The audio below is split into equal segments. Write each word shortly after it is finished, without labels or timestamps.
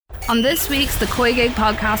On this week's The Koi Gig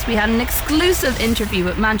podcast, we had an exclusive interview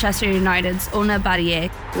with Manchester United's Ona Badier.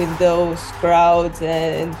 With those crowds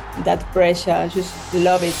and that pressure, I just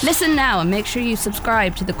love it. Listen now and make sure you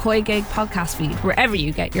subscribe to The Koi Gig podcast feed wherever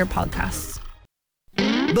you get your podcasts.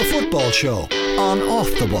 The Football Show on Off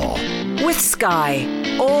the Ball. With Sky.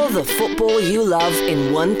 All the football you love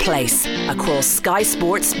in one place. Across Sky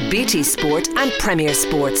Sports, BT Sport and Premier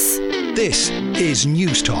Sports. This is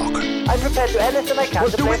News Talk. I'm prepared to do anything I can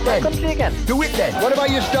to play for my country again. Do it then. What about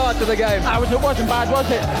your start to the game? It wasn't bad,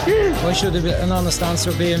 was it? Why should an honest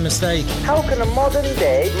answer be a mistake? How can a modern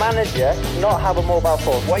day manager not have a mobile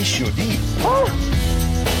phone? Why should he?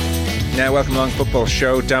 Now, welcome along Football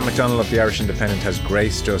Show. Dan McDonnell of the Irish Independent has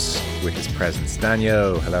graced us with his presence.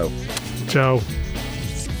 Daniel, hello. Joe,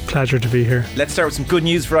 pleasure to be here. Let's start with some good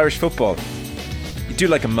news for Irish football. You do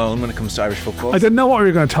like a moan when it comes to Irish football. I didn't know what we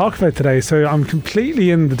were going to talk about today, so I'm completely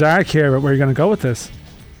in the dark here about where you're going to go with this.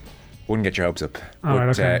 Wouldn't get your hopes up. Right,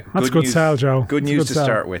 okay. That's a good sell, Joe. Good news to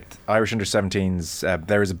start with. Irish under-17s.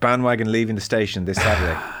 There is a bandwagon leaving the station this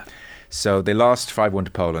Saturday. So they lost 5-1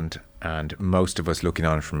 to Poland, and most of us looking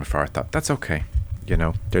on from afar thought, that's okay. You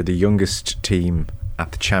know, they're the youngest team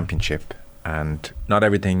at the championship, and not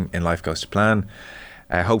everything in life goes to plan.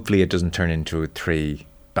 Hopefully it doesn't turn into 3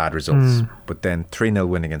 bad results, but then 3-0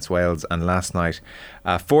 win against Wales, and last night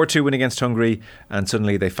 4-2 win against Hungary, and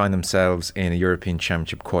suddenly they find themselves in a European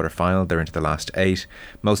Championship quarter-final. They're into the last 8,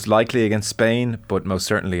 most likely against Spain, but most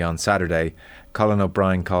certainly on Saturday. Colin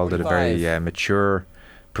O'Brien called it a very mature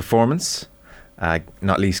performance,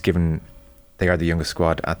 not least given they are the youngest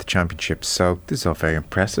squad at the Championship. So this is all very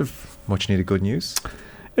impressive. Much needed good news.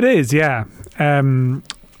 It is, yeah. I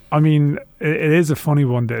mean, it is a funny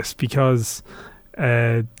one, this, because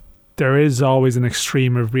there is always an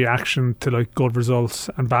extreme of reaction to like good results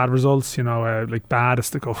and bad results. You know, like bad,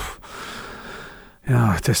 it's like, you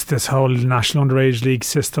know, this whole national underage league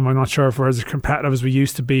system, I'm not sure if we're as competitive as we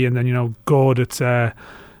used to be. And then, you know, good, it's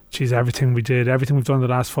everything we've done the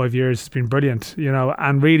last 5 years has been brilliant, you know.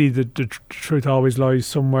 And really the truth always lies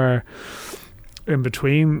somewhere in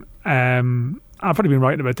between. I've probably been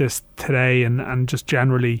writing about this today and just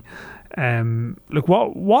generally. Look,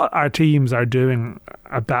 what our teams are doing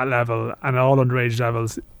at that level and all underage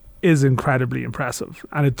levels is incredibly impressive,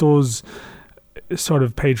 and it does sort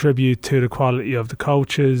of pay tribute to the quality of the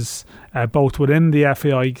coaches, both within the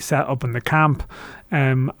FAI set up in the camp,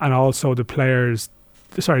 and also the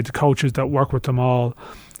coaches that work with them all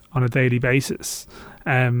on a daily basis.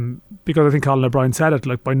 Because I think Colin O'Brien said it,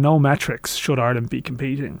 like, by no metrics should Ireland be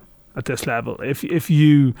competing at this level. If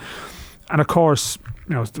you, and of course,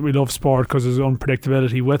 you know, we love sport because there's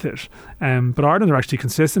unpredictability with it, but Ireland are actually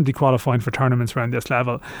consistently qualifying for tournaments around this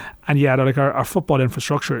level, and yet like our football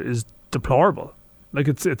infrastructure is deplorable. Like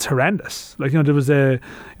it's horrendous. Like, you know, there was a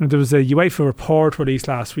UEFA report released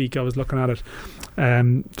last week. I was looking at it,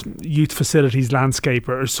 youth facilities landscape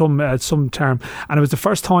or some term, and it was the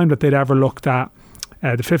first time that they'd ever looked at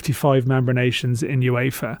the 55 member nations in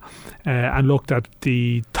UEFA and looked at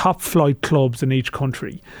the top flight clubs in each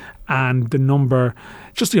country and the number,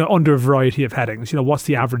 just, you know, under a variety of headings. You know, what's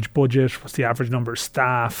the average budget? What's the average number of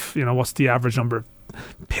staff? You know, what's the average number of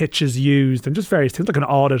pitches used? And just various things, like an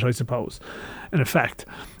audit, I suppose, in effect.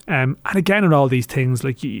 And again, in all these things,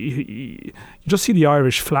 like you just see the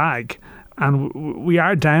Irish flag. And we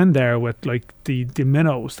are down there with like the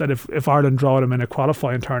minnows that if Ireland draw them in a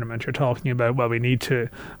qualifying tournament, you're talking about, well, we need to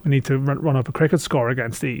run up a cricket score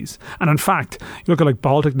against these. And in fact, you look at like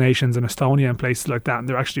Baltic nations and Estonia and places like that, and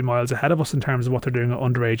they're actually miles ahead of us in terms of what they're doing at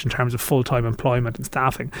underage, in terms of full-time employment and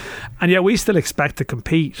staffing. And yet we still expect to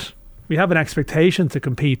compete. We have an expectation to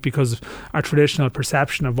compete because of our traditional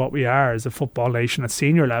perception of what we are as a football nation at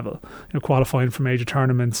senior level, you know, qualifying for major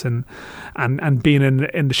tournaments and being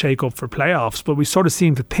in the shake-up for playoffs. But we sort of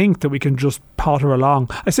seem to think that we can just potter along.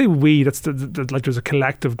 I say we, that's like there's a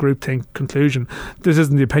collective groupthink conclusion. This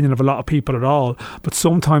isn't the opinion of a lot of people at all, but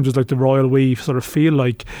sometimes it's like the royal we sort of feel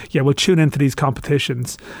like, yeah, we'll tune into these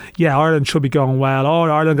competitions. Yeah, Ireland should be going well. Oh,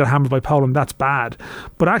 Ireland got hammered by Poland, that's bad.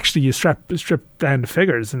 But actually you strip down the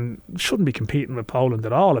figures and shouldn't be competing with Poland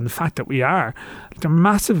at all, and the fact that we are, they're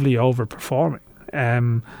massively overperforming,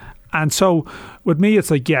 and so with me it's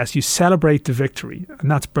like, yes, you celebrate the victory and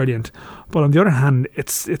that's brilliant, but on the other hand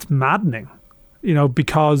it's maddening, you know,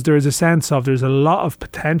 because there is a sense of there's a lot of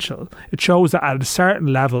potential. It shows that at a certain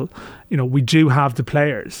level, you know, we do have the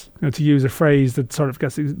players, you know, to use a phrase that sort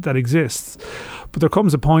of that exists, but there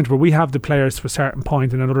comes a point where we have the players to a certain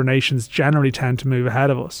point and then other nations generally tend to move ahead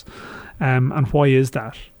of us. And why is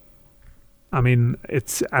that? I mean,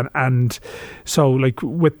 it's and so like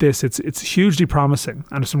with this, it's hugely promising,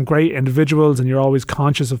 and there's some great individuals, and you're always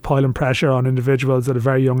conscious of piling pressure on individuals at a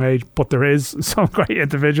very young age. But there is some great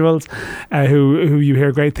individuals who you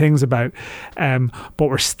hear great things about, but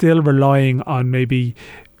we're still relying on maybe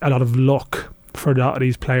a lot of luck for a lot of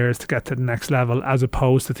these players to get to the next level, as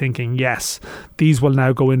opposed to thinking, yes, these will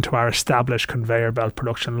now go into our established conveyor belt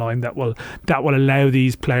production line that will allow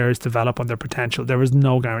these players to develop on their potential. There is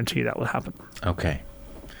no guarantee that will happen. Okay.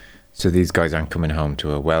 So these guys aren't coming home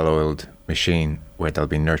to a well-oiled machine where they'll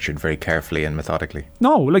be nurtured very carefully and methodically.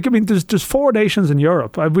 No, like, I mean, there's 4 nations in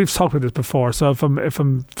Europe. We've talked about this before, so if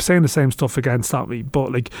I'm saying the same stuff again, stop me.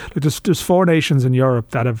 But like there's 4 nations in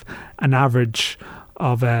Europe that have an average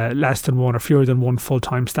of less than one or fewer than one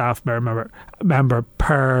full-time staff member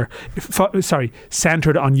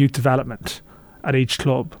centred on youth development at each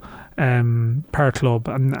club, per club,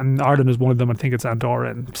 and Ireland is one of them. I think it's Andorra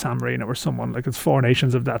and San Marino or someone. Like, it's 4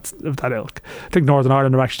 nations of that ilk. I think Northern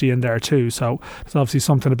Ireland are actually in there too. So there's obviously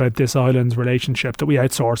something about this island's relationship that we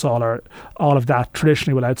outsource all of that.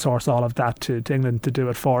 Traditionally, we'll outsource all of that to England to do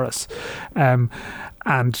it for us.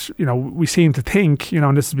 And, you know, we seem to think, you know,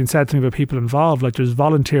 and this has been said to me by people involved, like, there's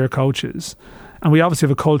volunteer coaches. And we obviously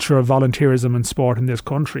have a culture of volunteerism in sport in this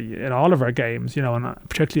country, in all of our games, you know, and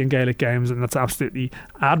particularly in Gaelic games, and that's absolutely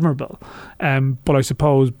admirable. But I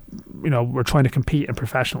suppose, you know, we're trying to compete in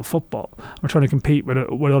professional football. We're trying to compete with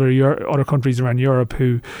other countries around Europe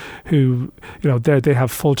who you know, they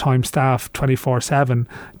have full-time staff 24/7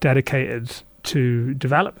 dedicated to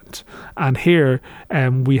development. And here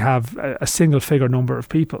we have a single figure number of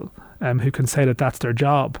people who can say that that's their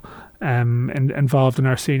job, involved in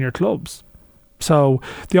our senior clubs. So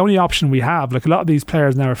the only option we have, like, a lot of these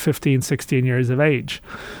players now are 15, 16 years of age.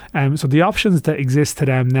 So the options that exist to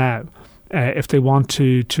them now, if they want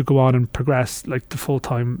to go on and progress like to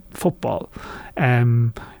full-time football,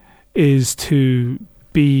 is to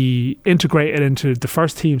be integrated into the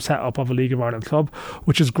first team setup of a League of Ireland club,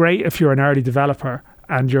 which is great if you're an early developer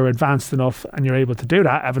and you're advanced enough and you're able to do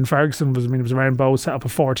that. Evan Ferguson was around Bow, set up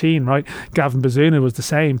at 14, right? Gavin Bazuna was the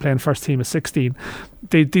same, playing first team at 16.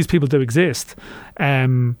 These people do exist,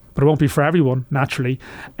 but it won't be for everyone, naturally.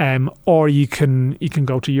 Or you can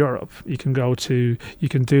go to Europe. You can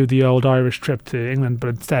do the old Irish trip to England, but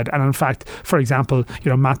instead, and in fact, for example, you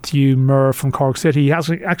know, Matthew Murr from Cork City, he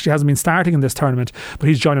actually hasn't been starting in this tournament, but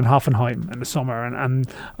he's joining Hoffenheim in the summer,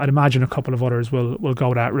 and I'd imagine a couple of others will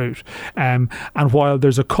go that route. And while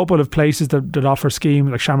there's a couple of places that offer scheme,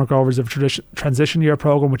 like Shamrock Rovers have a transition year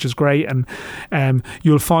program, which is great, and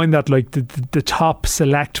you'll find that like the top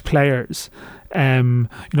select players, you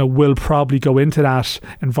know, will probably go into that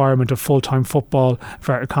environment of full-time football,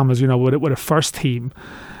 inverted commas, you know, with a first team.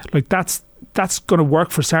 Like, that's going to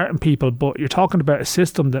work for certain people, but you're talking about a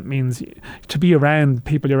system that means to be around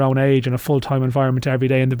people your own age in a full-time environment every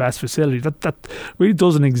day in the best facility. That really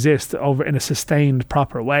doesn't exist over in a sustained,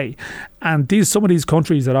 proper way. And some of these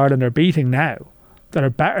countries that Ireland are beating now, that are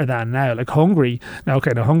better than now, like Hungary. Now,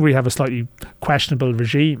 Hungary have a slightly questionable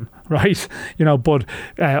regime, right? You know, but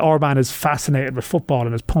Orban is fascinated with football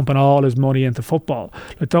and is pumping all his money into football.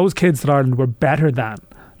 Like, those kids that Ireland were better than,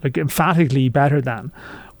 like emphatically better than,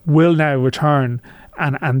 will now return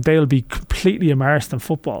and they'll be completely immersed in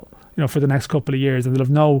football, you know, for the next couple of years, and they'll have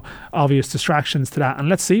no obvious distractions to that. And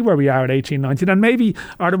let's see where we are at 18, 19, and maybe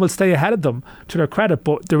Ireland will stay ahead of them, to their credit,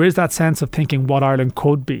 but there is that sense of thinking what Ireland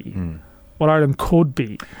could be. What Ireland could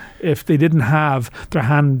be if they didn't have their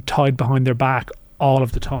hand tied behind their back all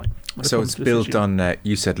of the time. So it's built on,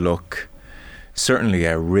 you said, look, certainly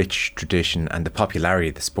a rich tradition and the popularity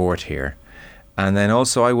of the sport here. And then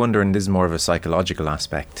also, I wonder, and this is more of a psychological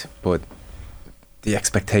aspect, but the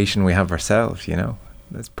expectation we have ourselves, you know,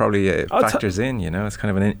 that's probably factors in, you know. It's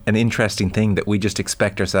kind of an interesting thing that we just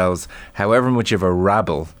expect ourselves, however much of a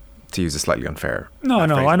rabble, to use a slightly unfair. I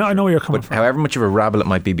know where you're coming from. However much of a rabble it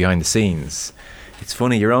might be behind the scenes, it's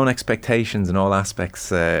funny, your own expectations in all aspects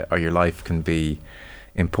of your life can be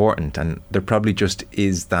important, and there probably just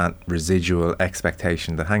is that residual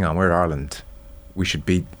expectation that, hang on, we're Ireland, we should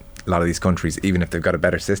beat a lot of these countries, even if they've got a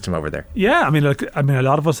better system over there. Yeah, I mean, a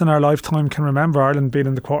lot of us in our lifetime can remember Ireland being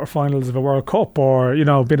in the quarterfinals of a World Cup, or, you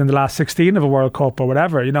know, being in the last 16 of a World Cup or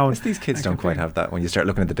whatever, you know. These kids don't quite have that when you start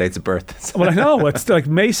looking at the dates of birth. Well, I know, it's like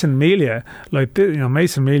Mason Melia,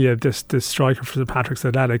 this striker for the Patrick's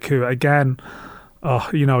Athletic, who again,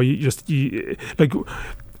 you know,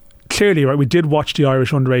 clearly, right, we did watch the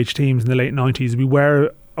Irish underage teams in the late 90s. We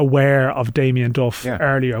were aware of Damien Duff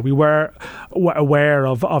earlier. We were aware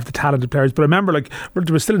of the talented players, but I remember like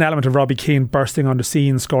there was still an element of Robbie Keane bursting on the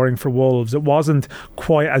scene scoring for Wolves. It wasn't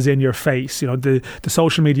quite as in your face. You know, the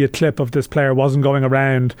social media clip of this player wasn't going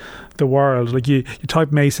around the world. Like you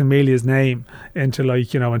type Mason Melia's name into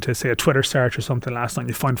like, you know, into say a Twitter search or something last night,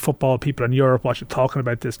 you find football people in Europe talking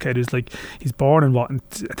about this kid who's like, he's born in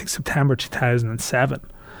I think September 2007.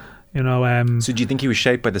 You know, so do you think he was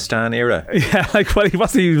shaped by the Stan era? Yeah, like, well, he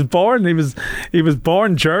wasn't. He was born. He was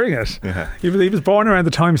born during it. Yeah. He was born around the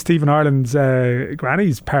time Stephen Ireland's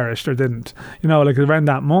grannies perished or didn't. You know, like around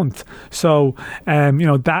that month. So, you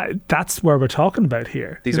know, that's where we're talking about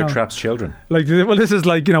here. These are Trapp's children. Like, well, this is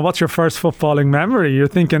like, you know, what's your first footballing memory? You're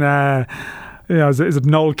thinking, you know, is it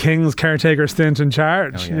Noel King's caretaker stint in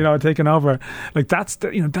charge? You know, taking over. Like that's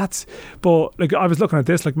But like I was looking at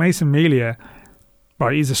this, like Mason Melia.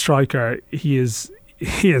 Right, he's a striker. He is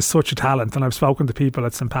such a talent, and I've spoken to people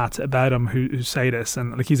at St Pat's about him who say this,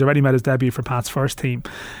 and like he's already made his debut for Pat's first team.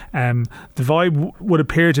 The vibe would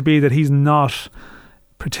appear to be that he's not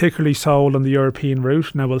particularly sold on the European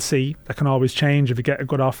route. Now we'll see. That can always change if you get a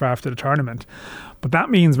good offer after the tournament. But that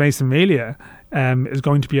means Mason Melia is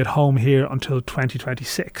going to be at home here until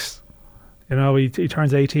 2026. You know, he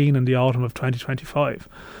turns 18 in the autumn of 2025.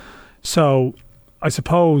 So I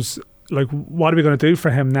suppose, like, what are we going to do for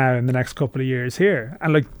him now in the next couple of years here?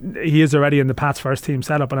 And like, he is already in the Pats first team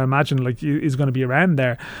setup, and I imagine like he's going to be around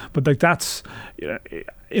there. But like, that's,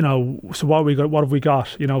 you know, so what have we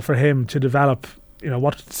got, you know, for him to develop? You know,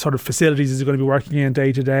 what sort of facilities is he going to be working in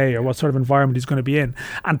day to day, or what sort of environment he's going to be in?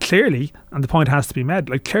 And clearly, and the point has to be made,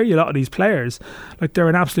 like clearly a lot of these players, like they're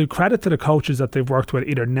an absolute credit to the coaches that they've worked with,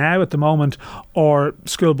 either now at the moment or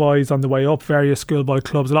schoolboys on the way up, various schoolboy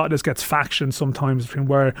clubs. A lot of this gets factions sometimes between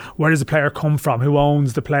where does the player come from, who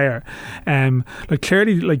owns the player. Like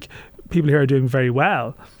clearly, like people here are doing very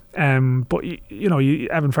well. But you know,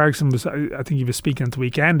 Evan Ferguson was, I think he was speaking at the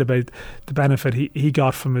weekend about the benefit he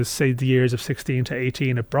got from his, say, the years of 16 to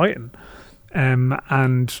 18 at Brighton.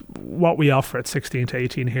 And what we offer at 16 to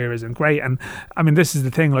 18 here isn't great. And I mean, this is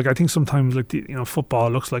the thing, like I think sometimes like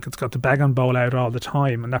football looks like it's got the bag and bowl out all the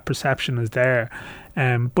time, and that perception is there.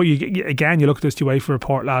 But you look at this UEFA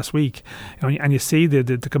report last week, you know, and you see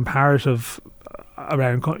the comparative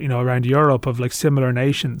around Europe of like similar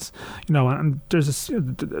nations, you know, and there's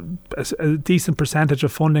a decent percentage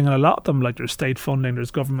of funding, and a lot of them, like there's state funding,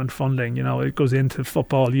 there's government funding, you know, it goes into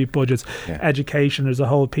football, youth budgets, education, there's a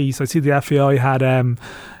whole piece. I see the FAI had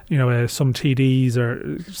some TDs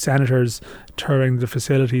or senators touring the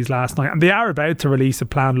facilities last night, and they are about to release a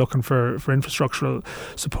plan looking for infrastructural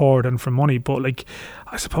support and for money. But like,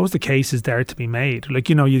 I suppose the case is there to be made. Like,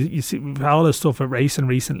 you know, you see we've had all this stuff at racing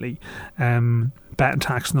recently, betting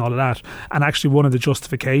tax and all of that, and actually one of the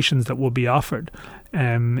justifications that would be offered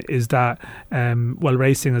is that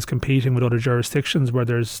racing is competing with other jurisdictions where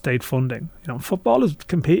there's state funding. You know, football is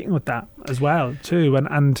competing with that as well too,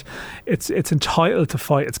 and it's entitled to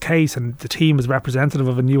fight its case, and the team is representative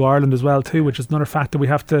of a new Ireland as well too, which is another factor we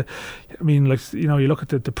have to. I mean, like, you know, you look at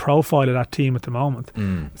the profile of that team at the moment.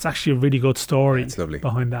 It's actually a really good story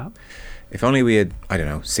behind that. If only we had, I don't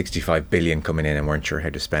know, 65 billion coming in and weren't sure how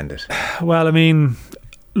to spend it. Well, I mean,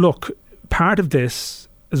 look, part of this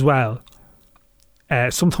as well,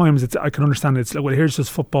 sometimes I can understand it's like, well, here's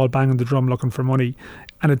just football banging the drum looking for money.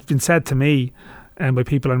 And it's been said to me by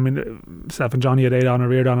people, I mean, Steph and Johnny had on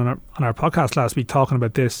our podcast last week talking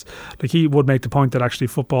about this. Like, he would make the point that actually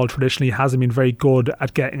football traditionally hasn't been very good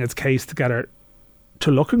at getting its case together to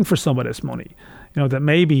looking for some of this money. You know, that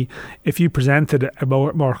maybe if you presented a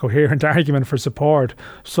more coherent argument for support,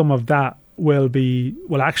 some of that will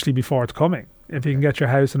actually be forthcoming if you can get your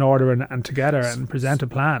house in order and together and present a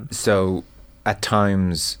plan. So at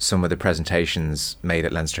times some of the presentations made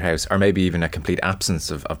at Leinster House, or maybe even a complete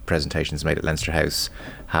absence of presentations made at Leinster House,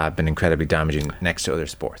 have been incredibly damaging next to other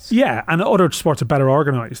sports. Yeah, and other sports are better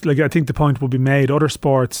organised. Like, I think the point will be made, other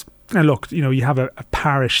sports, and look, you know, you have a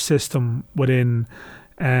parish system within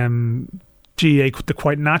GA that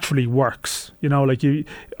quite naturally works, you know, like I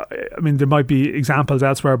mean, there might be examples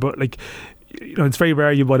elsewhere, but like, you know, it's very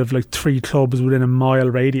rare you would have like 3 clubs within a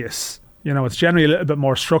mile radius. You know, it's generally a little bit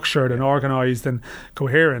more structured and organised and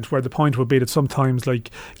coherent, where the point would be that sometimes,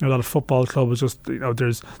 like, you know, a lot of football clubs just, you know,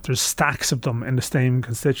 there's stacks of them in the same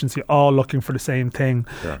constituency, all looking for the same thing.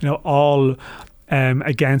 Yeah. You know, all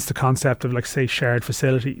against the concept of, like, say, shared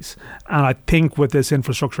facilities. And I think with this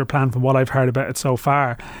infrastructure plan, from what I've heard about it so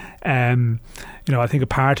far, I think a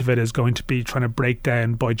part of it is going to be trying to break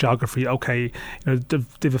down by geography. Okay,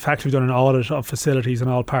 they've effectively done an audit of facilities in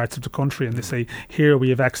all parts of the country, and they say, here we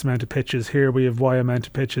have X amount of pitches, here we have Y amount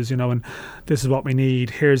of pitches, and this is what we need.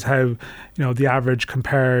 Here's how, the average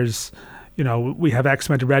compares. We have X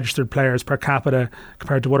amount of registered players per capita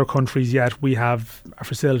compared to other countries, yet we have our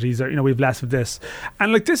facilities, we have less of this.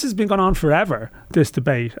 And, like, this has been going on forever, this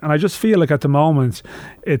debate. And I just feel like at the moment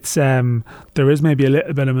it's there is maybe a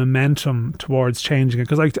little bit of momentum towards changing it,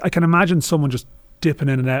 because I can imagine someone just dipping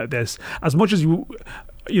in and out of this. As much as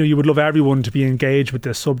you would love everyone to be engaged with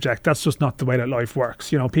this subject, that's just not the way that life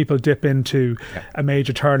works. People dip into a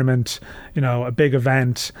major tournament, a big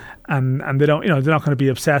event, and they don't, they're not going to be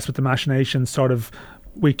obsessed with the machinations sort of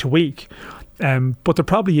week to week. But there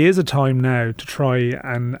probably is a time now to try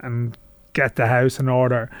and get the house in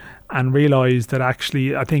order and realise that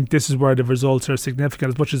actually, I think this is where the results are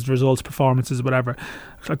significant, as much as the results, performances, whatever.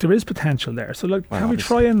 Like, there is potential there. So, like, can we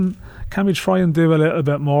try and do a little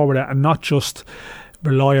bit more with it, and not just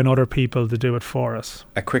rely on other people to do it for us?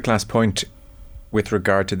 A quick last point with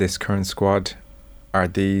regard to this current squad: are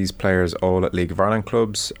these players all at League of Ireland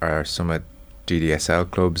clubs? Are some at GDSL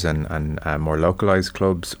clubs and more localised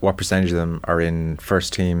clubs? What percentage of them are in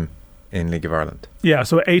first team in League of Ireland? Yeah,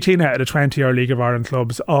 so 18 out of the 20 are League of Ireland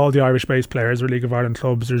clubs. All the Irish-based players are League of Ireland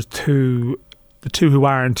clubs. There's the two who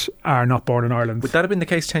aren't are not born in Ireland. Would that have been the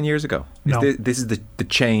case 10 years ago? No. This is the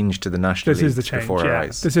change to the National League. This is the change, before our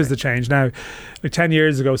eyes. This is the change. Now, like 10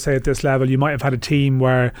 years ago, say at this level, you might have had a team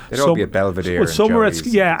where they'd all be at Belvedere. Well, some were at,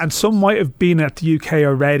 and some might have been at the UK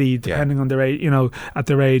already, depending on their age. At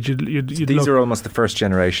their age, these are almost the first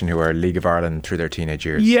generation who are League of Ireland through their teenage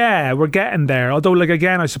years. Yeah, we're getting there. Although, like,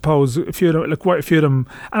 again, I suppose a few of them,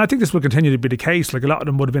 and I think this will continue to be the case. Like, a lot of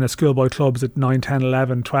them would have been at schoolboy clubs at 9, 10,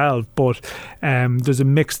 11, 12. But there's a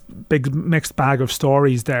mixed bag of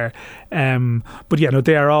stories there. But yeah, no,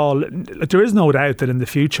 they are all. Like, there is no doubt that in the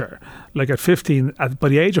future, like at 15, by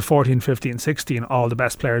the age of 14, 15, 16, all the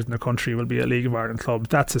best players in the country will be at League of Ireland clubs.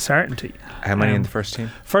 That's a certainty. How many in the first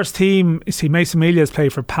team? First team, you see, Mason Amelia has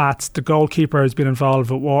played for Pats. The goalkeeper has been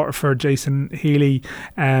involved with Waterford, Jason Healy,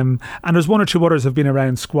 and there's one or two others have been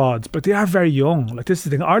around squads, but they are very young. Like, this is the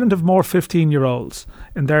thing. Ireland have more 15-year-olds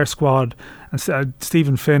in their squad. And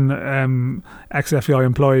Stephen Finn, ex-FEI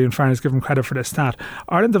employee, in fairness, give him credit for this stat.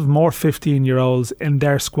 Ireland have more 15-year-olds in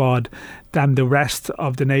their squad than the rest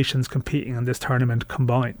of the nations competing in this tournament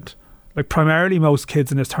combined. Like, primarily, most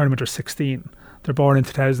kids in this tournament are 16. They're born in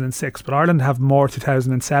 2006, but Ireland have more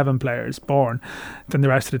 2007 players born than the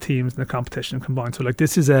rest of the teams in the competition combined. So, like,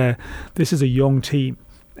 this is a young team.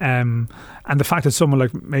 And the fact that someone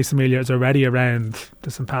like Mason Amelia is already around the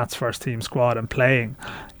St. Pat's first team squad and playing,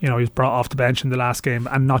 he's brought off the bench in the last game,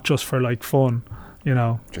 and not just for, like, fun,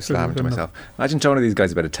 Just laughing to myself. Imagine telling these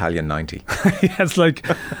guys about Italian 90. Yeah, it's like,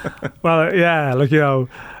 well, yeah, like,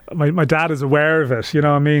 my dad is aware of it, you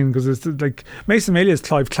know what I mean? Because it's like, Mason Amelia is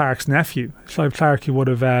Clive Clark's nephew. Clive Clark, he would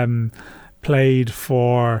have played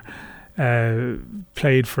under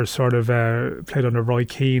Roy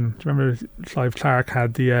Keane. Do you remember Clive Clark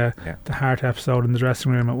had the heart episode in the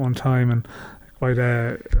dressing room at one time, and quite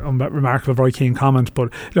a remarkable Roy Keane comment.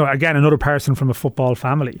 But again, another person from a football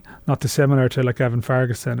family, not dissimilar to like Evan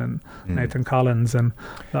Ferguson and Nathan Collins, and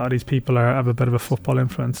a lot of these people have a bit of a football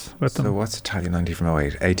influence with them. So what's Italian 90 from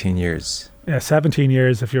 08? 18 years. Yeah, 17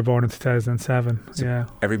 years if you're born in 2007. So yeah.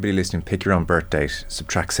 Everybody listening, pick your own birth date,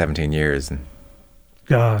 subtract 17 years, and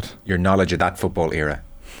God, your knowledge of that football era.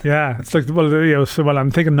 Yeah, it's like, well, I'm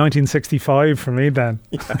thinking 1965 for me then.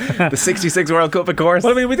 Yeah. The 66 World Cup, of course.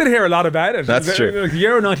 Well, I mean, we did hear a lot about it. That's true. Like,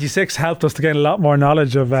 Euro 96 helped us to gain a lot more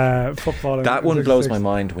knowledge of football. That one blows my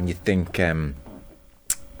mind when you think,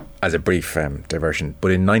 as a brief diversion, but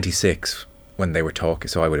in 96, when they were talking,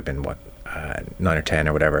 so I would have been, 9 or 10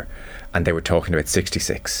 or whatever, and they were talking about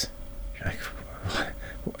 66.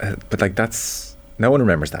 But like, that's, no one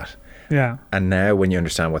remembers that. Yeah. And now when you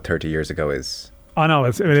understand what 30 years ago is, I know,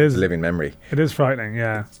 it is a living memory. It is frightening,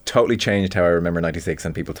 yeah. It's totally changed how I remember 96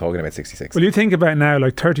 and people talking about 66. Well, you think about now,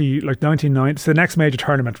 like 1990, so the next major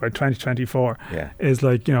tournament, right, 2024, is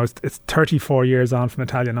like, it's 34 years on from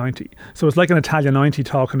Italia 90. So it's like an Italia 90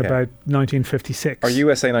 talking about 1956. Or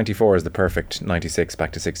USA 94 is the perfect 96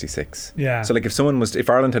 back to 66. Yeah. So like if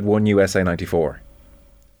Ireland had won USA 94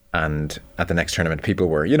 and at the next tournament people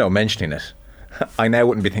were, mentioning it, I now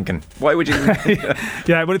wouldn't be thinking, why would you?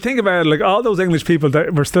 Yeah, but think about it, like all those English people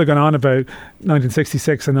that were still going on about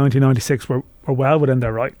 1966 and 1996 were well within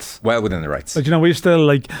their rights. Well within their rights. But we're still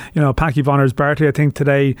Packy Bonner's birthday. I think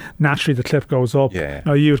today naturally the clip goes up.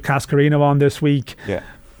 Yeah. You had Cascarino on this week. Yeah.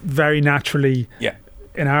 Very naturally. Yeah.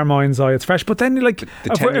 In our mind's eye, it's fresh. But then, if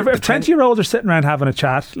 20-year-olds are sitting around having a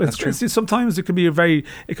chat, sometimes it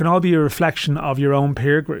can all be a reflection of your own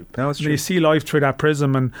peer group. No, it's true. You see life through that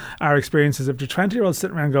prism and our experiences. If the 20-year-olds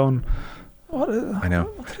sitting around going, I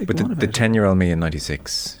know. But the 10-year-old me in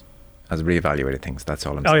 96 has reevaluated things. That's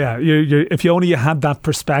all I'm saying. Oh, yeah. If you only had that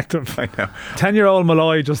perspective. I know. 10-year-old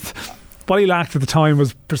Molloy just... What he lacked at the time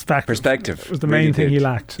was perspective. Perspective. Was the main thing he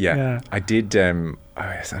lacked. Yeah. I did...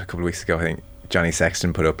 I saw a couple of weeks ago, I think, Johnny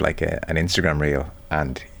Sexton put up like an Instagram reel,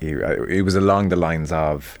 and it was along the lines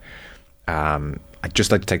of I'd just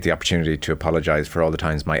like to take the opportunity to apologise for all the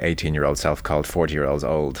times my 18-year-old self called 40-year-olds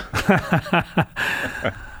old.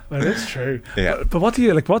 Well, it's true. Yeah. But what do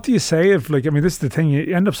you say if, this is the thing,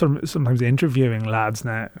 you end up sometimes interviewing lads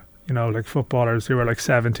now, like footballers who are like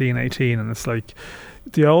 17, 18, and it's like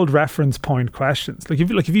the old reference point questions.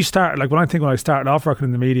 If you start, when I started off working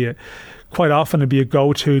in the media, quite often it'd be a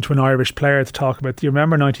go-to to an Irish player to talk about, do you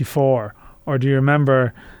remember 94? Or do you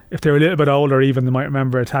remember, if they're a little bit older even, they might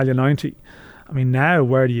remember Italia 90. I mean, now,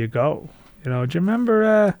 where do you go? Do you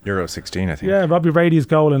remember... Euro 16, I think. Yeah, Robbie Brady's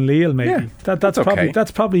goal in Lille, maybe. Yeah, that's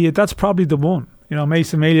probably the one.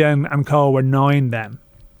 Mason Melia and co were 9 then.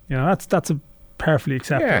 That's a perfectly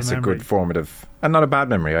acceptable memory. Yeah, it's a good formative, and not a bad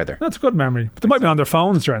memory either. That's a good memory. But they might be on their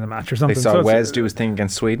phones during the match or something. They saw Wes do his thing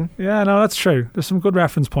against Sweden. Yeah, no, that's true. There's some good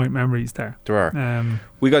reference point memories there. There are.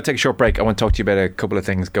 We got to take a short break. I want to talk to you about a couple of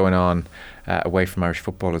things going on away from Irish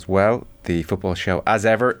football as well. The football show, as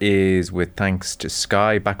ever, is with thanks to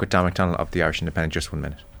Sky. Back with Dan McDonnell of the Irish Independent. Just 1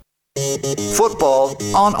 minute. Football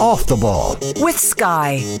on Off the Ball. With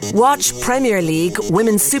Sky. Watch Premier League,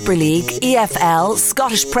 Women's Super League, EFL,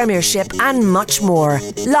 Scottish Premiership and much more.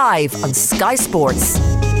 Live on Sky Sports.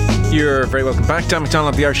 You're very welcome back. Dan McDonnell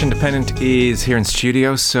of the Irish Independent is here in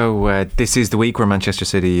studio. So this is the week where Manchester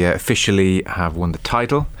City officially have won the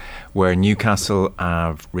title, where Newcastle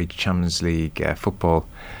have reached Champions League football.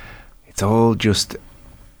 It's all just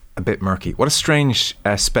a bit murky. What a strange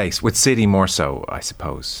space, with City more so, I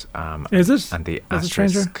suppose. Is it? And the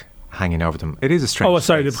asterisk hanging over them. It is a strange space.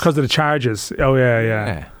 Sorry, space. Because of the charges. Oh,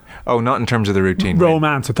 yeah. Oh, not in terms of the routine.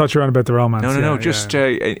 Romance. I thought you were on about the romance. No. Just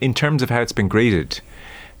in terms of how it's been greeted,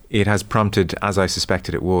 it has prompted, as I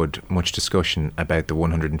suspected it would, much discussion about the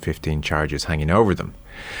 115 charges hanging over them.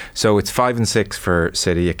 So it's 5-6 for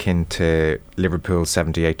City, akin to Liverpool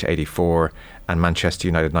 78-84 and Manchester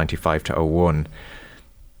United 95-01.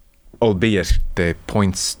 Albeit the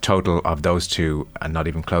points total of those two are not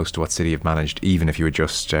even close to what City have managed, even if you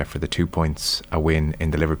adjust for the 2 points a win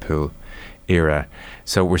in the Liverpool era.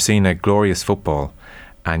 So we're seeing a glorious football,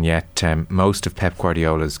 and yet most of Pep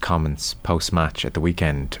Guardiola's comments post-match at the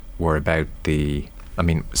weekend were about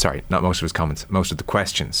not most of his comments, most of the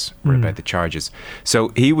questions were about the charges. So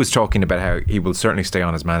he was talking about how he will certainly stay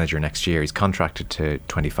on as manager next year. He's contracted to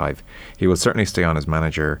 25. He will certainly stay on as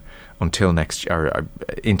manager until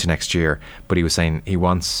into next year, but he was saying he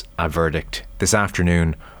wants a verdict this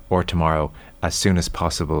afternoon or tomorrow, as soon as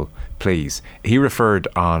possible, please. He referred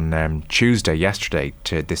on Tuesday, yesterday,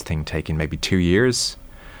 to this thing taking maybe 2 years.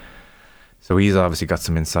 So he's obviously got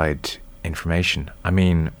some inside information. I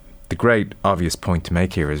mean, the great obvious point to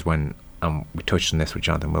make here is when, we touched on this with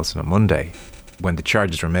Jonathan Wilson on Monday, when the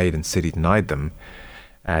charges were made and City denied them,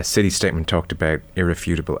 City's statement talked about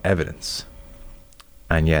irrefutable evidence.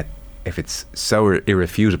 And yet, if it's so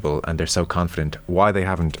irrefutable and they're so confident, why they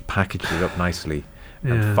haven't packaged it up nicely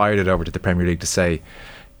and fired it over to the Premier League to say,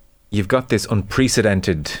 you've got this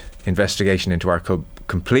unprecedented investigation into our club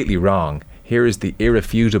completely wrong. Here is the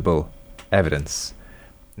irrefutable evidence.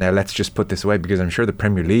 Now let's just put this away, because I'm sure the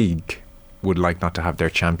Premier League would like not to have their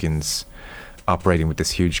champions operating with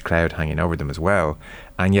this huge cloud hanging over them as well.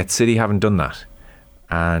 And yet City haven't done that.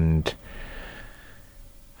 And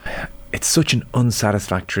it's such an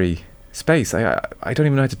unsatisfactory space. I don't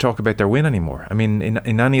even know how to talk about their win anymore. I mean,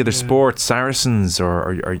 in any other sport, Saracens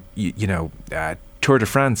or Tour de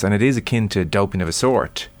France, and it is akin to doping of a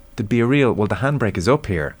sort, there'd be a real, well, the handbrake is up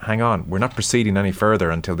here. Hang on, we're not proceeding any further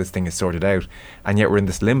until this thing is sorted out. And yet we're in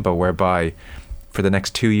this limbo whereby for the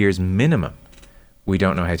next 2 years minimum, we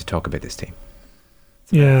don't know how to talk about this team.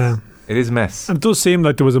 Yeah. It is a mess. And it does seem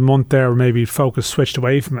like there was a month there where maybe focus switched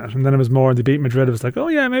away from it, and then it was more, they beat Madrid, it was like, oh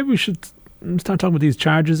yeah, maybe we should start talking about these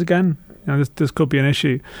charges again. This could be an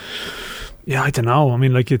issue. Yeah, I don't know. I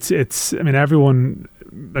mean, like everyone,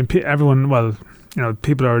 well,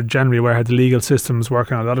 people are generally aware how the legal systems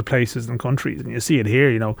work in a lot of places and countries, and you see it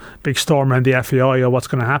here. Big storm around the FAI, what's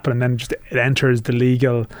going to happen, and then just it enters the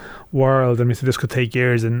legal world, and we say this could take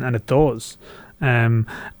years, and it does. And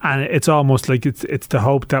it's almost like it's the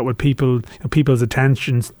hope that with people, people's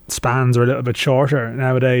attention spans are a little bit shorter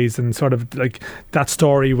nowadays, and sort of like that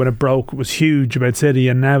story when it broke was huge about City,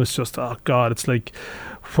 and now it's just, oh God, it's like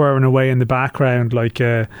whirring away in the background, like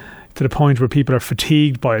to the point where people are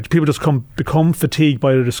fatigued by it. People just become fatigued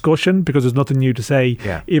by the discussion because there's nothing new to say,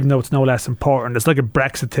 even though it's no less important. It's like a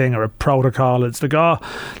Brexit thing or a protocol. It's like,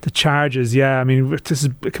 the charges, can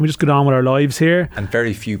we just get on with our lives here? And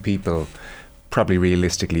very few people, probably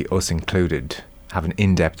realistically, us included, have an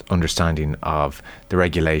in-depth understanding of the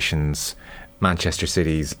regulations, Manchester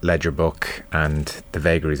City's ledger book, and the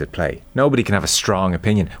vagaries at play. Nobody can have a strong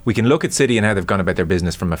opinion. We can look at City and how they've gone about their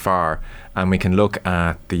business from afar, and we can look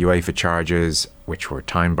at the UEFA charges, which were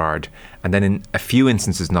time barred, and then in a few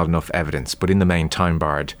instances not enough evidence, but in the main time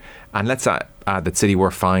barred. And let's add that City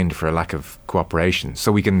were fined for a lack of cooperation.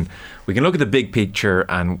 So we can look at the big picture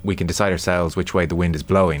and we can decide ourselves which way the wind is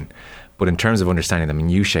blowing. But in terms of understanding the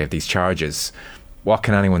minutiae of these charges, what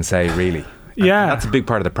can anyone say really? And that's a big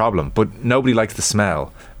part of the problem. But nobody likes the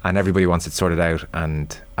smell, and everybody wants it sorted out.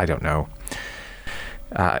 And I don't know.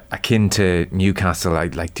 Akin to Newcastle,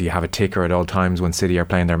 do you have a ticker at all times when City are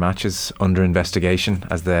playing their matches under investigation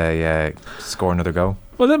as they score another goal?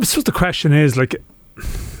 Well, that's just the question is,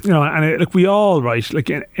 we all, right,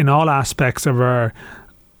 like in all aspects of our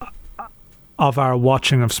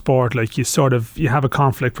watching of sport, like you have a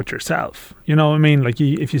conflict with yourself. You know what I mean? Like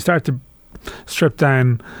if you start to strip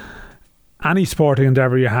down any sporting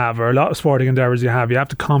endeavour you have, or a lot of sporting endeavours you have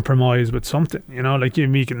to compromise with something.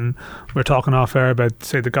 We're talking off air about,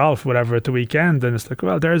 say, the golf, whatever, at the weekend, and it's like,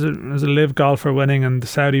 well, there's a live golfer winning, and the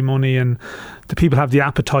Saudi money, and the people have the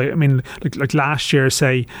appetite. I mean, like last year,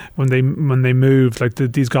 say, when they moved,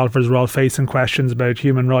 these golfers were all facing questions about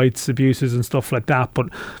human rights abuses and stuff like that, but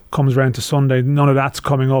comes around to Sunday, none of that's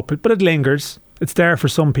coming up, but it lingers. It's there for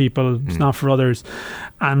some people, it's not for others.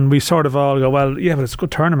 And we sort of all go, well, yeah, but it's a good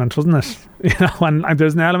tournament, wasn't it? And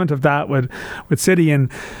there's an element of that with City, and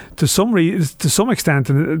to some extent,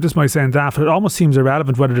 and this might sound daft, it almost seems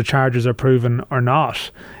irrelevant whether the charges are proven or not,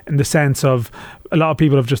 in the sense of a lot of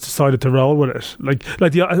people have just decided to roll with it.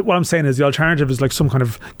 What I'm saying is the alternative is like some kind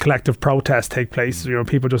of collective protest take place.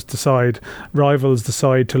 People just decide, rivals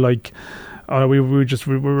decide to we're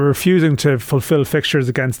refusing to fulfill fixtures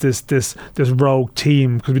against this rogue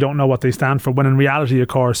team because we don't know what they stand for, when in reality, of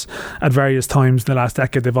course, at various times in the last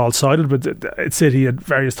decade they've all sided with City at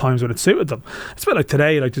various times when it suited them. It's a bit like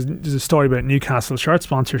today, there's a story about Newcastle shirt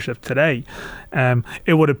sponsorship today.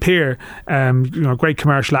 It would appear, great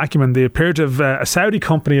commercial acumen, a Saudi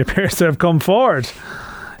company appears to have come forward.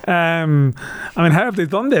 How have they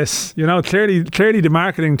done this? Clearly the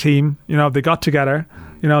marketing team, they got together.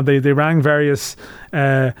 They rang various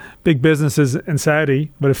big businesses in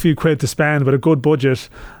Saudi with a few quid to spend, with a good budget,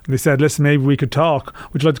 and they said, listen, maybe we could talk.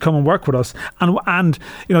 Would you like to come and work with us? And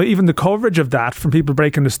even the coverage of that from people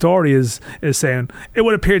breaking the story is saying it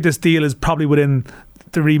would appear this deal is probably within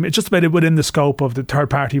the remit, just about it within the scope of the third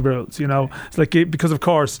party rules. It's because of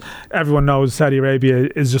course everyone knows Saudi Arabia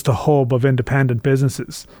is just a hub of independent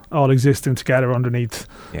businesses all existing together underneath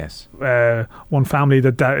one family,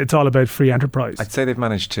 that it's all about free enterprise. I'd say they've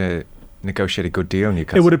managed to negotiate a good deal,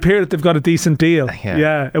 Newcastle. It would appear that they've got a decent deal.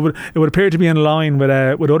 It would appear to be in line with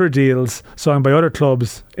other deals signed by other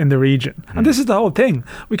clubs in the region. And this is the whole thing.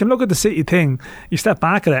 We can look at the City thing, you step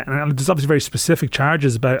back at it, and there's obviously very specific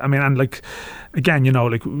charges about,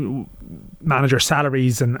 manager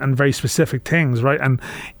salaries and very specific things, right? And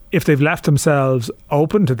if they've left themselves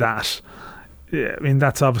open to that,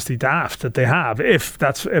 that's obviously daft that they have, if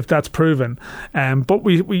that's proven. But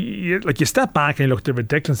you step back and you look at the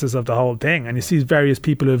ridiculousness of the whole thing, and you see various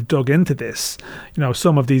people who have dug into this.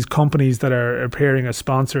 Some of these companies that are appearing as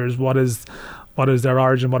sponsors, what is their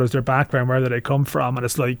origin, what is their background, where do they come from? And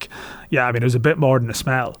it's like, there's a bit more than a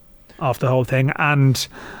smell of the whole thing. And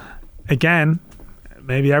again,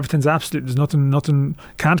 maybe everything's absolute. There's nothing.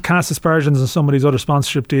 Can't cast aspersions on some of these other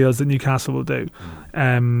sponsorship deals that Newcastle will do.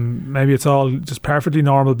 Maybe it's all just perfectly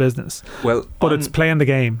normal business. But it's playing the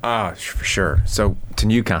game. For sure. So to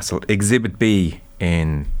Newcastle, Exhibit B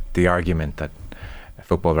in the argument that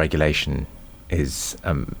football regulation is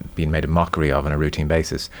being made a mockery of on a routine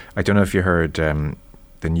basis. I don't know if you heard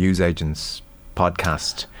the newsagents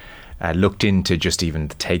podcast. Looked into just even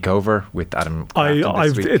the takeover with Adam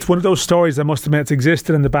Clafton. It's one of those stories, I must admit, it's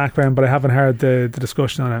existed in the background, but I haven't heard the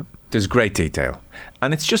discussion on it. There's great detail,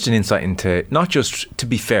 and it's just an insight into, not just, to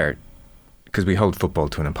be fair, because we hold football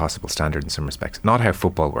to an impossible standard in some respects. Not how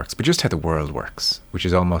football works, but just how the world works, which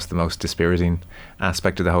is almost the most dispiriting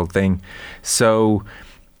aspect of the whole thing. So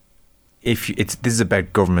this is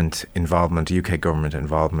about government involvement, UK government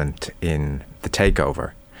involvement in the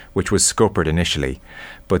takeover, which was scuppered initially.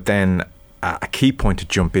 But then a key point to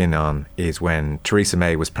jump in on is when Theresa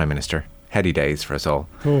May was Prime Minister. Heady days for us all.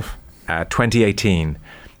 2018,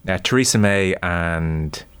 Theresa May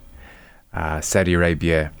and Saudi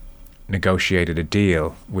Arabia negotiated a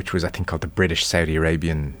deal which was, I think, called the British Saudi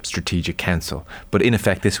Arabian Strategic Council. But in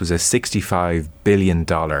effect, this was a $65 billion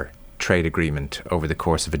trade agreement over the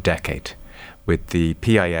course of a decade, with the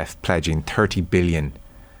PIF pledging £30 billion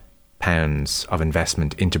of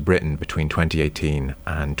investment into Britain between 2018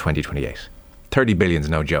 and 2028. 30 billion is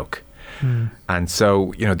no joke. And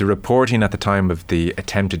so, the reporting at the time of the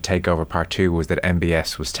attempted takeover part 2 was that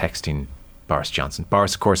MBS was texting Boris Johnson.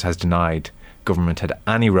 Boris, of course, has denied government had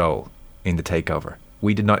any role in the takeover.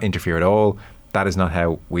 We did not interfere at all. That is not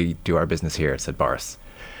how we do our business here, said Boris.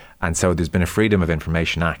 And so there's been a Freedom of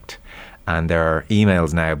Information Act, and there are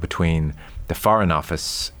emails now between the Foreign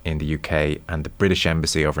Office in the UK and the British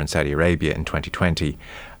Embassy over in Saudi Arabia in 2020,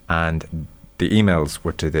 and the emails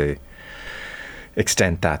were to the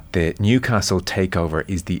extent that the Newcastle takeover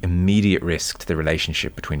is the immediate risk to the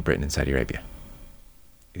relationship between Britain and Saudi Arabia.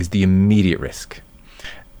 It is the immediate risk.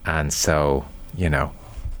 And so,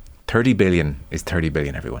 30 billion is 30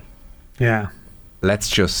 billion, everyone. Yeah. Let's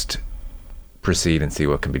just proceed and see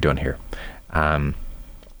what can be done here. And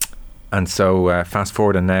so fast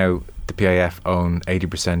forward, and now the PIF own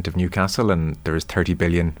 80% of Newcastle, and there is 30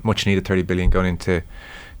 billion, much needed 30 billion going into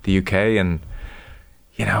the UK. And,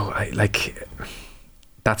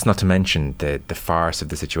 that's not to mention the farce of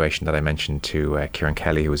the situation that I mentioned to Kieran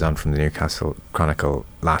Kelly, who was on from the Newcastle Chronicle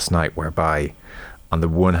last night, whereby on the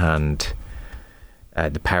one hand,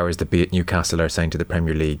 the powers that be at Newcastle are saying to the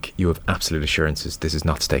Premier League, you have absolute assurances this is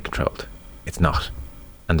not state controlled. It's not.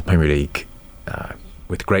 And the Premier League,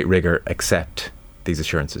 with great rigour, accept these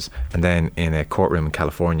assurances. And then in a courtroom in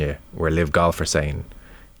California where Live Golf are saying,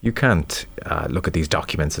 you can't look at these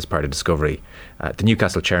documents as part of discovery. The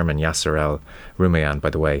Newcastle chairman, Yasser Al-Rumayyan, by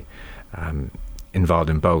the way, involved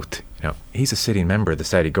in both, he's a sitting member of the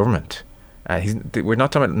Saudi government. We're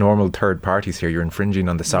not talking about normal third parties here. You're infringing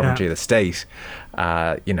on the sovereignty of the state.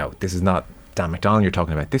 This is not Dan McDonnell you're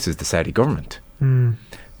talking about. This is the Saudi government.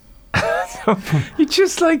 So you're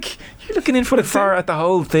just you're looking in for far at the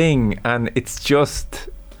whole thing, and it's just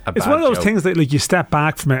it's one of those things that you step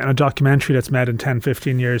back from it in a documentary that's made in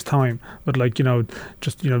 10-15 years time, but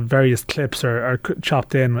various clips are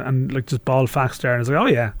chopped in and just bald facts there, and it's oh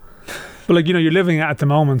yeah. But you're living it at the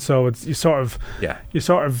moment, so it's you sort of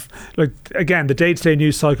again, the day-to-day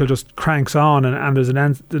news cycle just cranks on, and there's an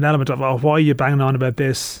element of why are you banging on about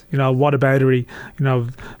this? What about it?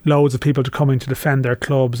 Loads of people coming to defend their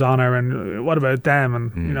club's honour, and what about them?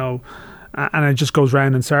 And and it just goes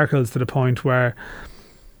round in circles to the point where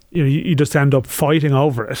you just end up fighting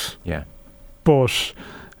over it. Yeah, but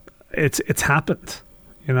it's happened.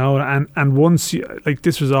 And once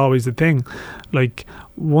this was always the thing,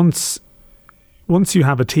 once you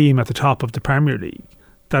have a team at the top of the Premier League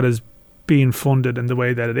that is being funded in the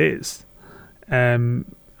way that it is, and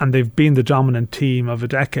they've been the dominant team of a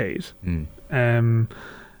decade, that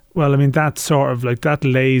sort of that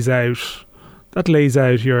lays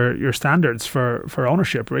out your standards for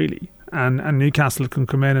ownership, really. And Newcastle can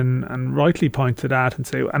come in and rightly point to that and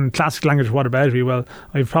say, and classic language, what about it? Well,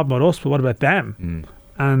 I have a problem with us, but what about them?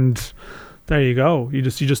 And there you go. You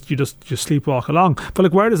just sleepwalk along.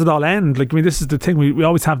 But where does it all end? This is the thing. We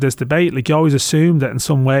always have this debate. You always assume that in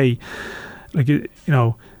some way, is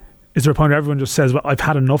there a point where everyone just says, well, I've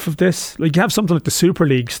had enough of this? You have something like the Super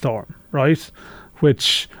League storm, right?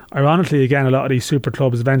 Which, ironically, again, a lot of these super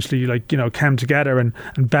clubs eventually, came together and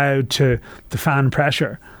bowed to the fan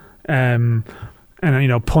pressure. And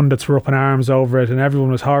pundits were up in arms over it, and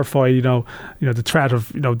everyone was horrified. The threat of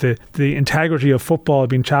the integrity of football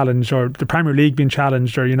being challenged, or the Premier League being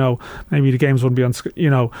challenged, or maybe the games wouldn't be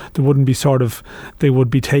they wouldn't be they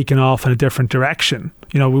would be taken off in a different direction.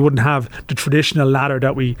 We wouldn't have the traditional ladder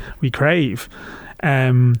that we crave.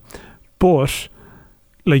 But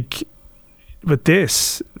with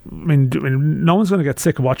this, no one's going to get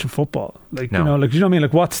sick of watching football. No.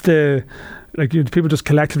 What's the people just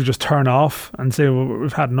collectively just turn off and say, well,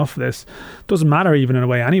 we've had enough of this. Doesn't matter even in a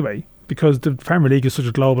way anyway, because the Premier League is such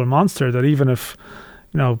a global monster that even if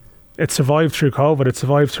it survived through COVID, it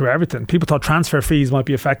survived through everything. People thought transfer fees might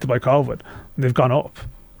be affected by COVID, and they've gone up.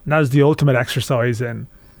 And that is the ultimate exercise in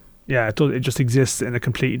it just exists in a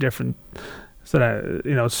completely different sort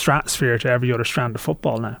of stratosphere to every other strand of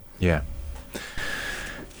football now. Yeah.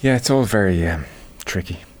 Yeah, it's all very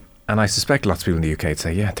tricky. And I suspect lots of people in the UK would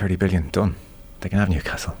say, yeah, 30 billion, done. They can have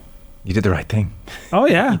Newcastle. You did the right thing. Oh,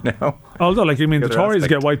 yeah. You know? Although, like, I mean, the Tories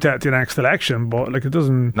aspect. get wiped out at the next election, but, like, it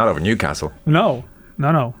doesn't... Not over Newcastle. No.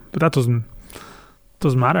 But that doesn't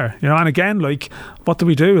matter. You know, and again, like, what do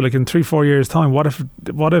we do? Like, in 3-4 years' time, what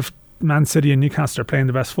if Man City and Newcastle are playing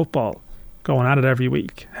the best football, going at it every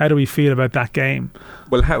week? How do we feel about that game?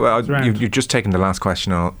 Well, you've just taken the last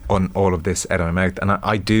question on all of this out of my mouth, and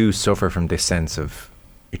I do suffer from this sense of,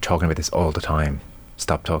 you're talking about this all the time.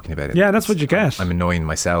 Stop talking about it. Yeah, that's what you get. I'm annoying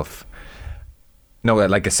myself. No,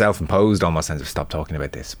 like a self-imposed almost sense of stop talking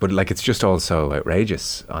about this. But like, it's just all so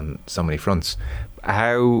outrageous on so many fronts.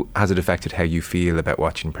 How has it affected how you feel about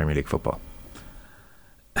watching Premier League football?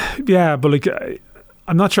 Yeah, but like,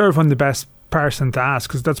 I'm not sure if I'm the best person to ask,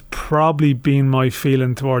 because that's probably been my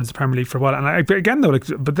feeling towards the Premier League for a while. And again, though, like,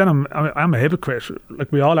 but then I'm a hypocrite.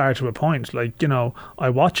 Like, we all are to a point. Like, you know, I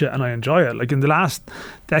watch it and I enjoy it. Like, in the last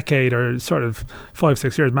decade or sort of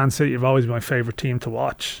 5-6 years, Man City have always been my favourite team to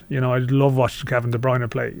watch. You know, I love watching Kevin De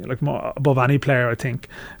Bruyne play, like, more above any player, I think,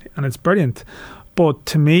 and it's brilliant. But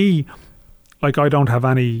to me, like, I don't have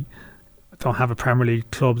a Premier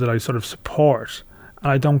League club that I sort of support,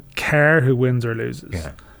 and I don't care who wins or loses.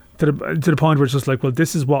 Yeah. To the point where it's just like, well,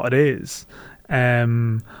 this is what it is.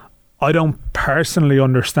 I don't personally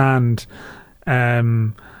understand how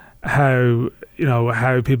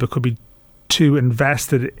people could be too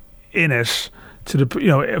invested in it, to the, you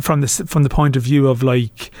know, from the point of view of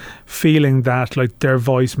like feeling that like their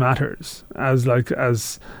voice matters as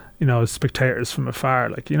you know, as spectators from afar.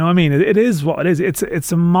 Like, you know what I mean? It is what it is.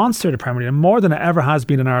 It's a monster, the Premier League, more than it ever has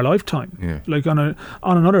been in our lifetime. Yeah. Like, on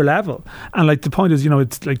another level. And like, the point is, you know,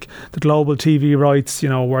 it's like the global TV rights, you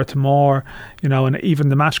know, worth more, you know, and even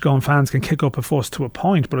the match-going fans can kick up a fuss to a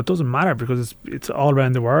point, but it doesn't matter because it's all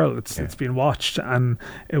around the world. It's being watched and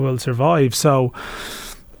it will survive. So,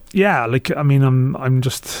 yeah, like, I mean, I'm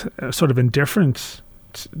just sort of indifferent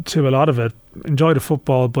to a lot of it. Enjoy the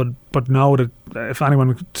football, but know that if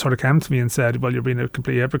anyone sort of came to me and said, well, you're being a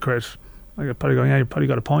complete hypocrite, I'd probably go, yeah, you probably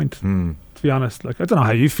got a point, to be honest. Like, I don't know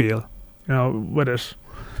how you feel, you know, with it.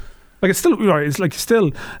 Like, it's still, right, it's like,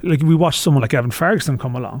 still, like, we watch someone like Evan Ferguson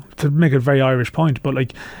come along, to make a very Irish point, but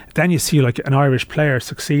like, then you see like an Irish player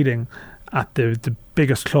succeeding at the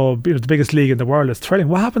biggest club, you know, the biggest league in the world. Is thrilling.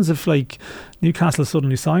 What happens if like Newcastle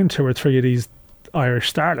suddenly signed 2 or 3 of these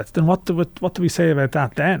Irish starlets? Then what do we say about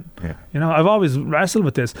that then? Yeah. You know, I've always wrestled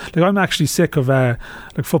with this. Like, I'm actually sick of like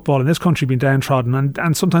football in this country being downtrodden,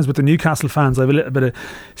 and sometimes with the Newcastle fans, I have a little bit of,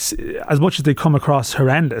 as much as they come across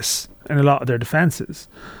horrendous in a lot of their defences,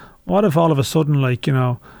 what if all of a sudden, like, you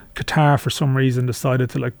know, Qatar for some reason decided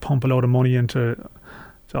to like pump a load of money into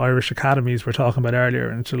the Irish academies we're talking about earlier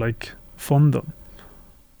and to like fund them?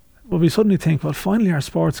 Well, we suddenly think, well, finally our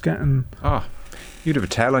sport's getting... You'd have a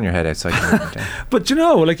towel on your head outside. But you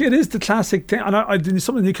know, like, it is the classic thing, and I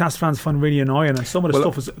some of the Newcastle fans find really annoying, and some of the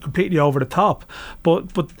stuff is completely over the top.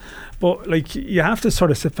 But like, you have to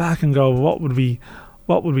sort of sit back and go, what would we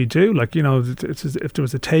do? Like, you know, it's as if there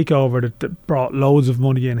was a takeover that brought loads of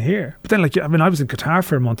money in here. But then, like, I mean, I was in Qatar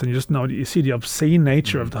for a month, and you just know, you see the obscene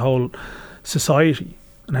nature of the whole society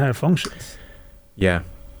and how it functions. Yeah.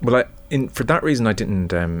 Well, for that reason, I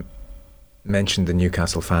didn't mention the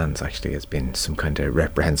Newcastle fans actually as being some kind of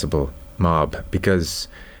reprehensible mob, because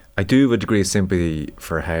I do have a degree of sympathy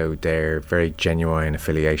for how their very genuine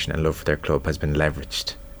affiliation and love for their club has been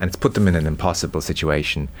leveraged, and it's put them in an impossible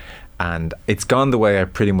situation, and it's gone the way I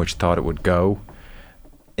pretty much thought it would go.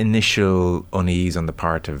 Initial unease on the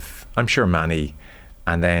part of, I'm sure, Manny,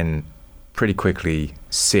 and then pretty quickly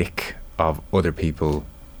sick of other people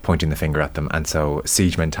pointing the finger at them, and so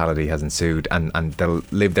siege mentality has ensued, and they'll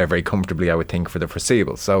live there very comfortably, I would think, for the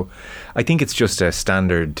foreseeable. So I think it's just a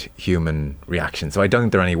standard human reaction. So I don't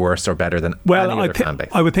think they're any worse or better than any other fan base.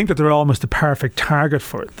 I would think that they're almost a perfect target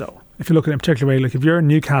for it, though. If you look at it in a particular way, like if you're in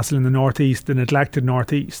Newcastle in the northeast, the neglected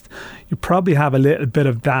northeast, you probably have a little bit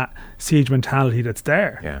of that siege mentality that's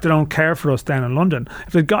there. Yeah. They don't care for us down in London.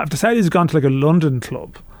 If the Saudis have gone to like a London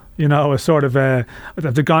club, you know, a sort of if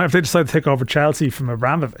they decide to take over Chelsea from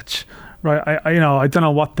Abramovich, right? I don't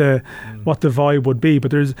know what the vibe would be,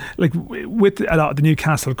 but there's like with a lot of the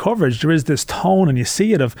Newcastle coverage, there is this tone, and you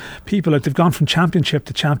see it, of people like they've gone from Championship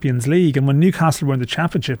to Champions League, and when Newcastle were in the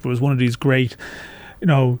Championship, it was one of these great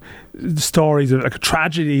stories of like a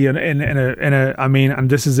tragedy in a I mean, and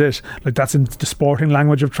this is it, like that's in the sporting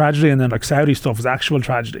language of tragedy, and then like Saudi stuff is actual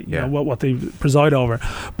tragedy, what they preside over.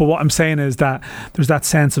 But what I'm saying is that there's that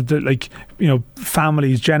sense of the, like,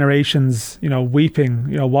 families, generations,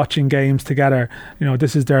 weeping, watching games together.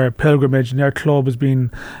 This is their pilgrimage, and their club has been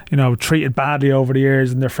treated badly over the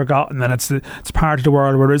years, and they're forgotten, and it's part of the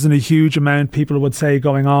world where there isn't a huge amount, people would say,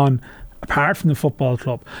 going on apart from the football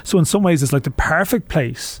club. So in some ways it's like the perfect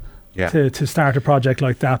place to start a project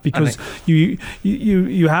like that, because you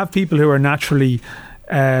have people who are naturally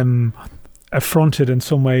affronted in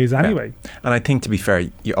some ways anyway. And I think, to be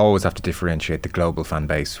fair, you always have to differentiate the global fan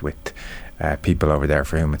base with people over there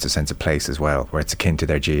for whom it's a sense of place as well, where it's akin to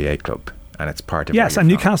their GAA club. And it's part of and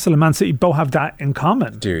Newcastle and Man City both have that in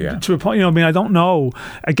common. To a point, I mean, I don't know.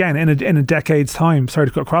 Again, in a decade's time, sorry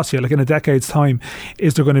to cut across here, like in a decade's time,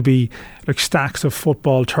 is there going to be like stacks of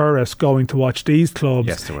football tourists going to watch these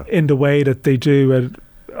clubs in the way that they do at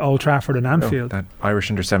Old Trafford and Anfield? That Irish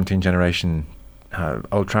under-17 generation,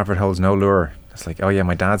 Old Trafford holds no lure. It's like, oh yeah,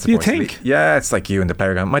 my dad supports Leeds. Yeah, it's like you and the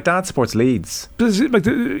player going, my dad supports Leeds. Like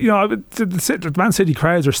the Man City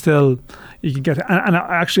crowds are still, you can get, and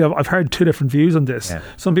actually I've heard two different views on this.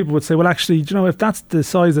 Some people would say, well, actually, if that's the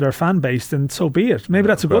size of their fan base, then so be it. Maybe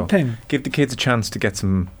that's a good thing. Give the kids a chance to get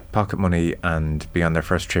some pocket money and be on their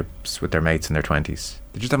first trips with their mates in their 20s.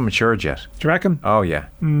 They just haven't matured yet. Do you reckon? Oh yeah.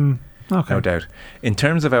 Okay. No doubt. In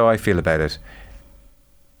terms of how I feel about it,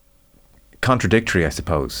 contradictory, I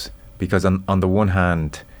suppose. Because on the one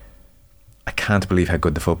hand, I can't believe how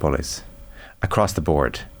good the football is. Across the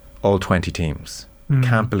board, all 20 teams.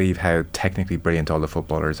 Can't believe how technically brilliant all the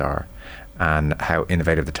footballers are, and how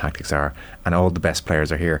innovative the tactics are, and all the best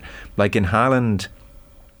players are here. Like in Haaland,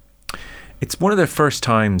 it's one of the first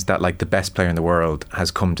times that like the best player in the world has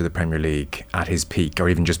come to the Premier League at his peak, or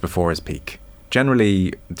even just before his peak.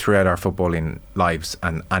 Generally, throughout our footballing lives,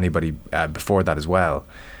 and anybody before that as well,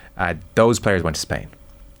 those players went to Spain.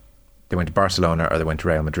 They went to Barcelona or they went to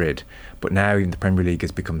Real Madrid. But now even the Premier League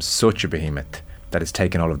has become such a behemoth that it's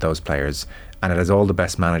taken all of those players, and it has all the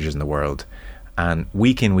best managers in the world. And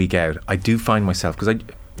week in, week out, I do find myself, because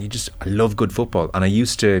I love good football, and I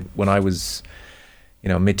used to, when I was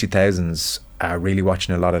mid 2000s, really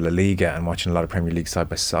watching a lot of La Liga and watching a lot of Premier League side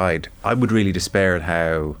by side, I would really despair at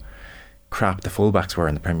how crap the fullbacks were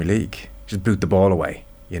in the Premier League. Just boot the ball away,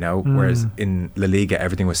 whereas in La Liga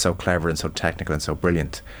everything was so clever and so technical and so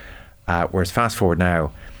brilliant. Whereas fast forward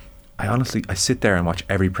now, I sit there and watch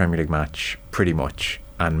every Premier League match pretty much,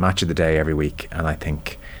 and match of the day every week, and I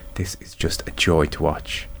think this is just a joy to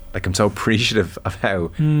watch. Like, I'm so appreciative of how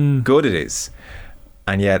good it is,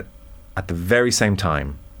 and yet at the very same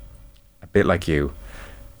time, a bit like you,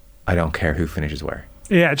 I don't care who finishes where.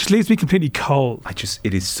 Yeah, it just leaves me completely cold.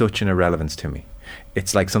 It is such an irrelevance to me.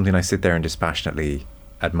 It's like something I sit there and dispassionately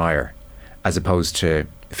admire, as opposed to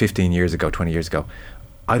 15 years ago, 20 years ago.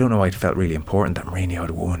 I don't know why it felt really important that Mourinho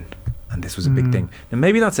had won, and this was a big thing. Now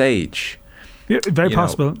maybe that's age. Yeah, very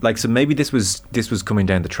possible. So maybe this was coming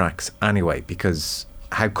down the tracks anyway, because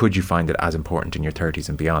how could you find it as important in your 30s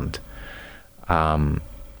and beyond?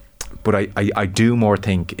 But I do more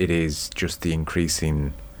think it is just the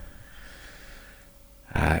increasing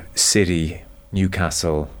City,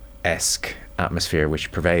 Newcastle-esque atmosphere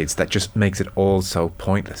which pervades, that just makes it all so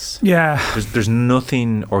pointless. Yeah. There's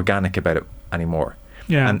nothing organic about it anymore.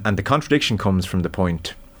 Yeah. And the contradiction comes from the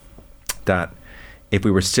point that if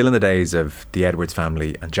we were still in the days of the Edwards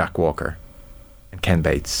family and Jack Walker and Ken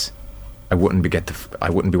Bates, I wouldn't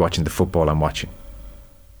be watching the football I'm watching.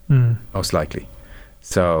 Most likely.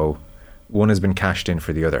 So one has been cashed in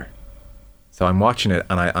for the other. So I'm watching it,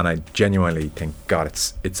 and I genuinely think, God,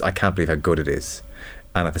 it's I can't believe how good it is.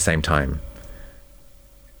 And at the same time,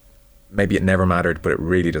 maybe it never mattered, but it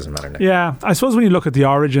really doesn't matter now. Yeah, I suppose when you look at the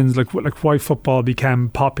origins, like why football became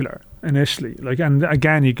popular initially, and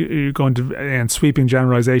again you go into sweeping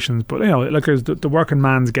generalizations, but there's the working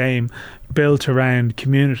man's game built around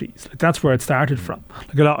communities. Like, that's where it started from.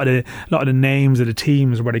 Like a lot of the names of the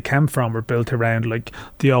teams where they came from were built around like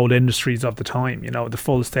the old industries of the time. The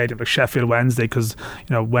full stadium, like Sheffield Wednesday, because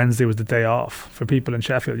Wednesday was the day off for people in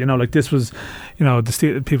Sheffield. Like this was the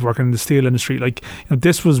steel, people working in the steel industry. Like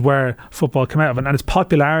this was where football came out of, and its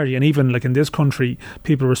popularity. And even like in this country,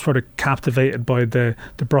 people were sort of captivated by the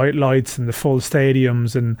bright lights and the full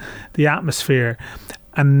stadiums and the atmosphere.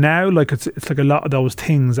 And now, like it's like a lot of those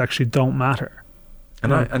things actually don't matter.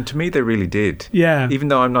 And to me, they really did. Yeah. Even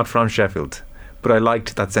though I'm not from Sheffield, but I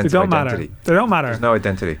liked that sense of identity. They don't matter. There's no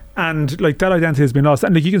identity. And like that identity has been lost.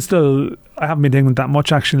 And like you can still, I haven't been to England that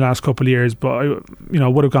much actually in the last couple of years, but I,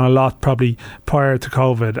 would have gone a lot probably prior to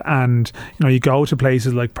COVID. And you go to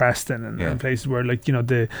places like Preston and places where like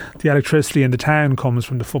the electricity in the town comes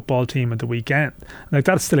from the football team at the weekend. Like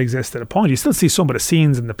that still exists at a point. You still see some of the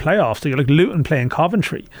scenes in the playoffs. So you're like Luton playing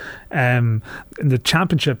Coventry in the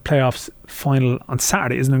Championship playoffs final on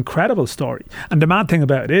Saturday is an incredible story. And the mad thing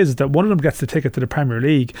about it is that one of them gets the ticket to the Premier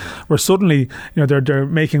League, where suddenly they're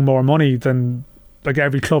making more money than like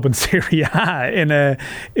every club in Serie A in a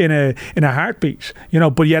heartbeat,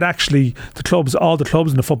 but yet actually all the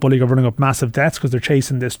clubs in the Football League are running up massive debts because they're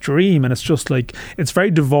chasing this dream, and it's just like it's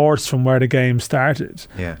very divorced from where the game started,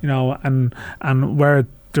 and where it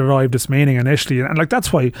derived its meaning initially. And like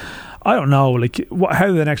that's why I don't know like how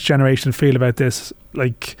do the next generation feel about this.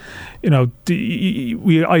 Like I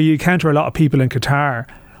encounter a lot of people in Qatar,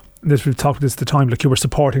 we've talked this at the time, like you were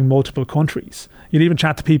supporting multiple countries. You'd even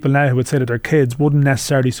chat to people now who would say that their kids wouldn't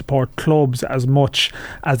necessarily support clubs as much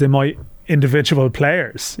as they might individual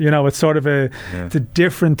players. It's sort of it's a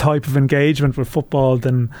different type of engagement with football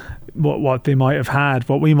than what we might have had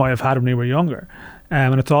when we were younger.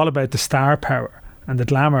 And it's all about the star power and the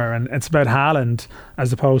glamour, and it's about Haaland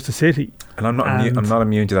as opposed to City. And I'm not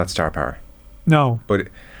immune to that star power. No. But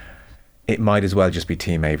it might as well just be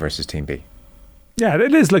Team A versus Team B. Yeah,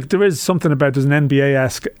 it is. Like there is something about, there's an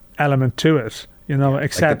NBA-esque element to it,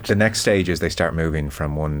 except... Like the next stage is they start moving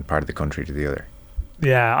from one part of the country to the other.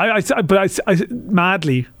 Yeah, but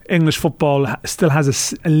madly, English football still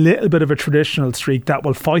has a little bit of a traditional streak that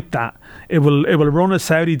will fight that. It will run a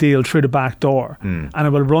Saudi deal through the back door, and it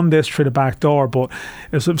will run this through the back door. But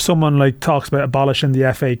if someone like talks about abolishing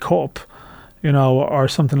the FA Cup, or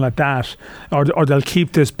something like that, or they'll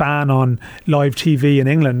keep this ban on live TV in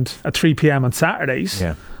England at 3 p.m. on Saturdays.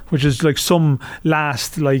 Yeah. Which is like some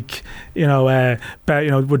last, like, we're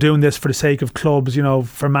doing this for the sake of clubs,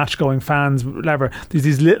 for match-going fans, whatever. There's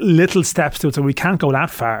these little steps to it, so we can't go that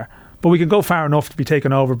far, but we can go far enough to be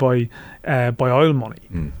taken over by oil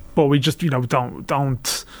money. But we just, don't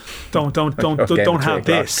have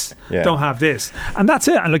this. Yeah. Don't have this, and that's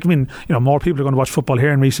it. And like, I mean, more people are going to watch football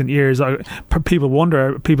here in recent years. People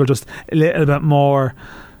wonder, people just a little bit more.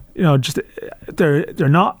 Just they're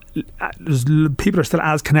not. People are still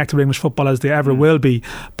as connected with English football as they ever will be,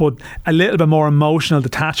 but a little bit more emotional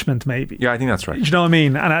detachment, maybe. Yeah, I think that's right. Do you know what I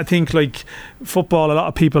mean? And I think like football, a lot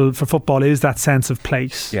of people for football is that sense of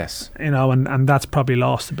place. Yes, and that's probably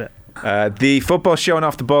lost a bit. The football show and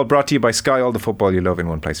Off the Ball brought to you by Sky. All the football you love in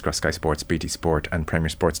one place across Sky Sports, BT Sport and Premier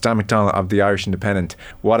Sports. Dan McDonnell of the Irish Independent.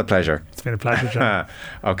 What a pleasure. It's been a pleasure, John.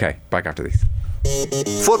 Okay, back after these.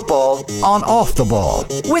 Football on Off the Ball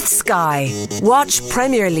with Sky. Watch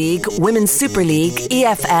Premier League, Women's Super League,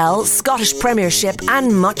 EFL, Scottish Premiership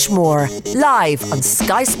and much more live on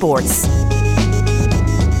Sky Sports.